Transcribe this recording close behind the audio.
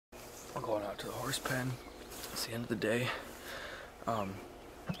I'm going out to the horse pen. It's the end of the day.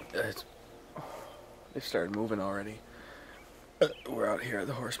 They've started moving already. We're out here at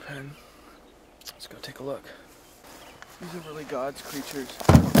the horse pen. Let's go take a look. These are really God's creatures.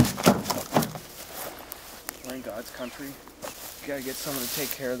 We're in God's country. You gotta get someone to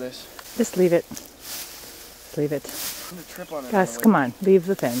take care of this. Just leave it. Leave it. I'm gonna trip on it. Gus, come on. Leave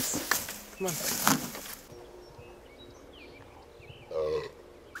the fence. Come on.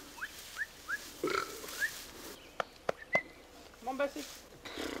 Come on, Bessie.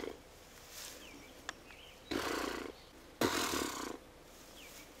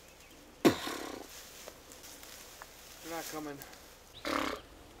 They're not coming.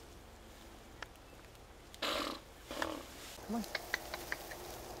 Come on.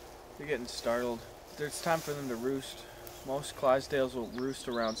 They're getting startled. It's time for them to roost. Most Clydesdales will roost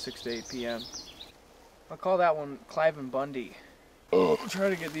around 6 to 8 p.m. I'll call that one Clive and Bundy. I'll try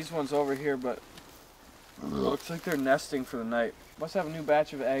to get these ones over here, but looks like they're nesting for the night. Must have a new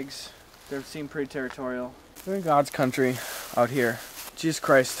batch of eggs. They seem pretty territorial. They're in God's country out here. Jesus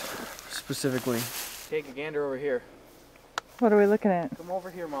Christ, specifically. Take a gander over here. What are we looking at? Come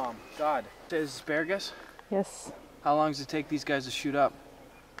over here, Mom. God. Is asparagus? Yes. How long does it take these guys to shoot up?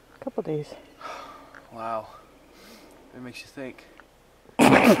 A couple days. Wow. It makes you think.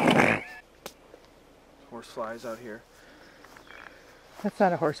 Horse flies out here. That's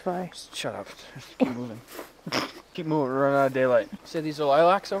not a horsefly. Just shut up. Just keep moving. Keep moving. We're running out of daylight. See these are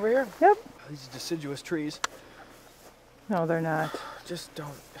lilacs over here? Yep. These are deciduous trees. No, they're not. Just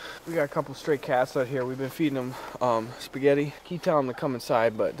don't. We got a couple stray cats out here. We've been feeding them spaghetti. Keep telling them to come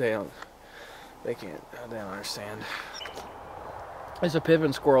inside, but they don't. They can't. They don't understand. There's a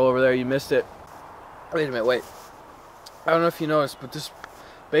pippin squirrel over there. You missed it. Wait a minute. Wait. I don't know if you noticed, but this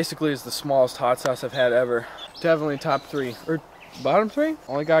basically is the smallest hot sauce I've had ever. Definitely top 3 or bottom 3.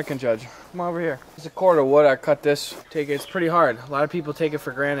 Only God can judge. Come over here. It's a cord of wood. I cut this. Take it. It's pretty hard. A lot of people take it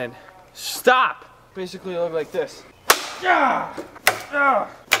for granted. Stop. Basically, look like this.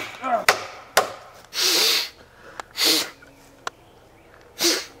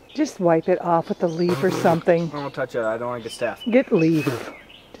 Just wipe it off with a leaf or something. I won't touch it. I don't want to get staff. Get a leaf.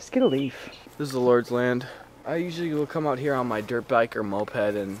 Just get a leaf. This is the Lord's land. I usually will come out here on my dirt bike or moped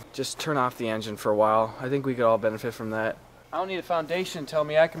and just turn off the engine for a while. I think we could all benefit from that. I don't need a foundation to tell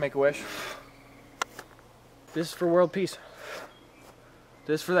me I can make a wish. This is for world peace.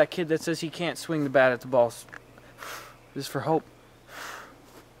 This is for that kid that says he can't swing the bat at the balls. This is for hope.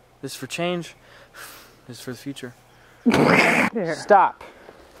 This is for change. This is for the future. There. Stop.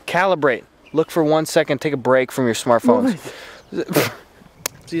 Calibrate. Look for 1 second. Take a break from your smartphones.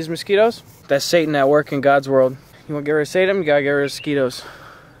 See these mosquitoes? That's Satan at work in God's world. You want to get rid of Satan? You gotta get rid of mosquitoes.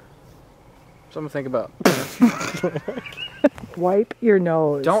 Something to think about. Wipe your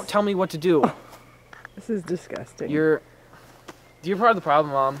nose. Don't tell me what to do. This is disgusting. You're part of the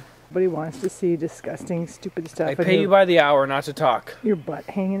problem, Mom. Nobody wants to see disgusting, stupid stuff. I pay you by the hour not to talk. Your butt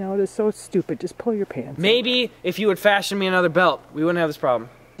hanging out is so stupid. Just pull your pants Maybe up. If you would fashion me another belt, we wouldn't have this problem.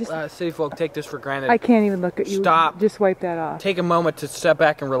 City folk take this for granted. I can't even look at you. Stop. Just wipe that off. Take a moment to step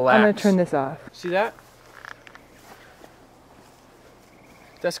back and relax. I'm going to turn this off. See that?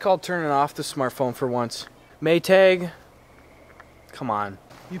 That's called turning off the smartphone for once. Maytag. Come on.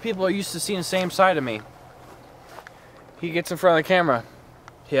 You people are used to seeing the same side of me. He gets in front of the camera.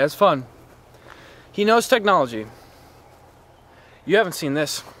 He has fun. He knows technology. You haven't seen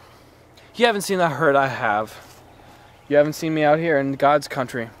this. You haven't seen the hurt I have. You haven't seen me out here in God's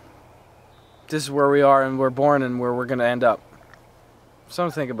country. This is where we are and we're born and where we're going to end up.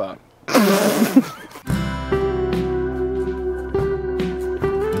 Something to think about.